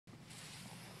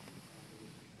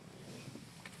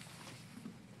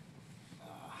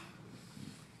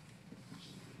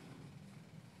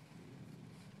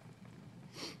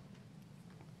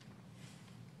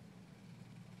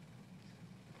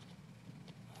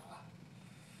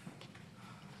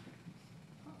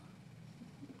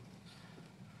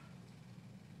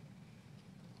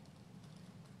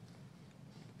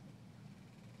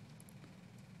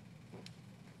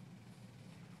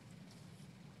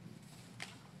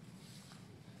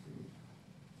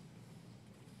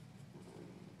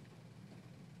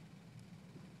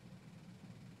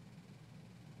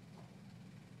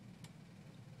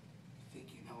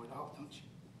don't you?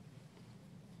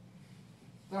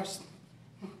 There's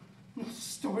no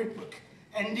storybook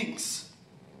endings.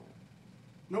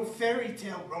 No fairy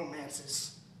tale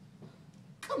romances.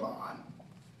 Come on.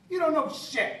 You don't know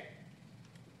shit.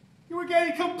 You were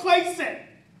getting complacent,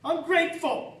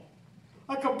 ungrateful,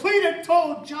 a complete and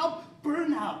total job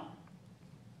burnout.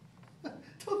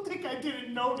 Don't think I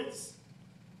didn't notice.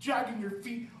 Dragging your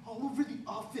feet all over the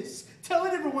office,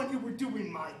 telling everyone you were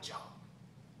doing my job.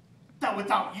 That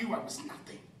without you, I was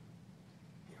nothing.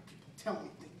 Here, people tell me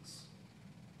things.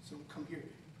 So don't come here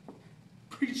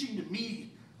preaching to me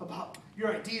about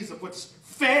your ideas of what's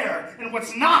fair and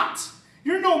what's not.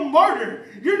 You're no martyr.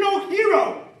 You're no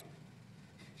hero.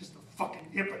 Just a fucking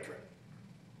hypocrite.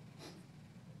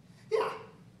 Yeah.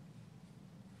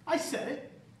 I said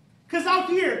it. Because out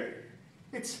here,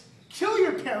 it's kill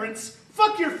your parents,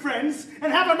 fuck your friends,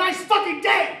 and have a nice fucking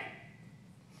day.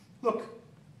 Look,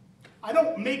 I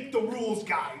don't make the rules,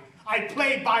 guy. I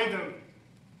play by them.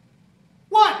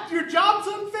 What? Your job's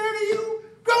unfair to you?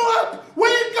 Grow up! Way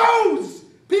it goes!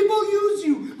 People use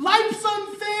you. Life's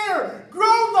unfair.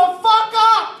 Grow the fuck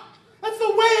up! That's the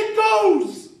way it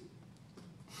goes.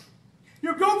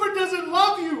 Your girlfriend doesn't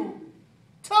love you.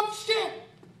 Tough shit.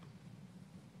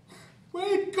 Way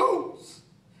it goes.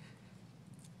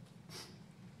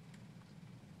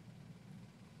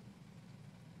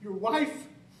 Your wife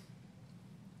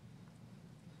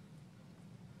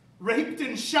raped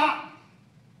and shot.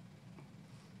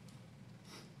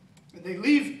 And they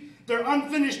leave their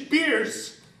unfinished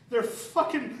beers, their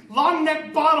fucking long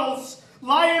neck bottles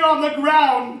lying on the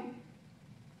ground.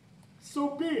 So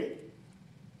be it.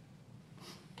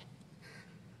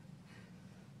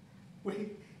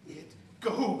 Way it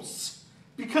goes.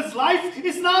 Because life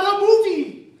is not a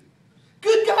movie.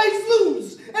 Good guys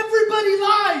lose. Everybody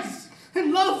lies.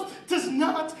 And love does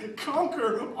not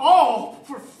conquer all,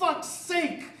 for fuck's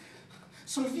sake.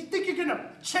 So if you think you're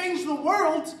gonna change the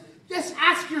world, just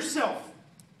ask yourself,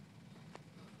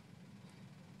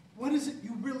 what is it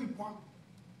you really want?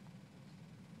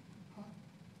 Huh?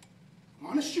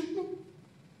 Want to shoot them?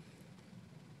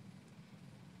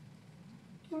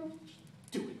 You know,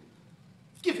 do it.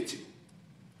 Give it to me.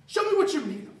 Show me what you're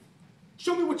made of.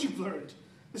 Show me what you've learned.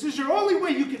 This is your only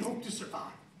way you can hope to survive.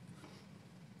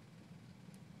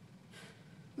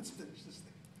 Let's finish this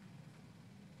thing.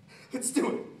 Let's do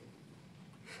it.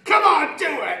 Come on,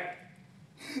 do it!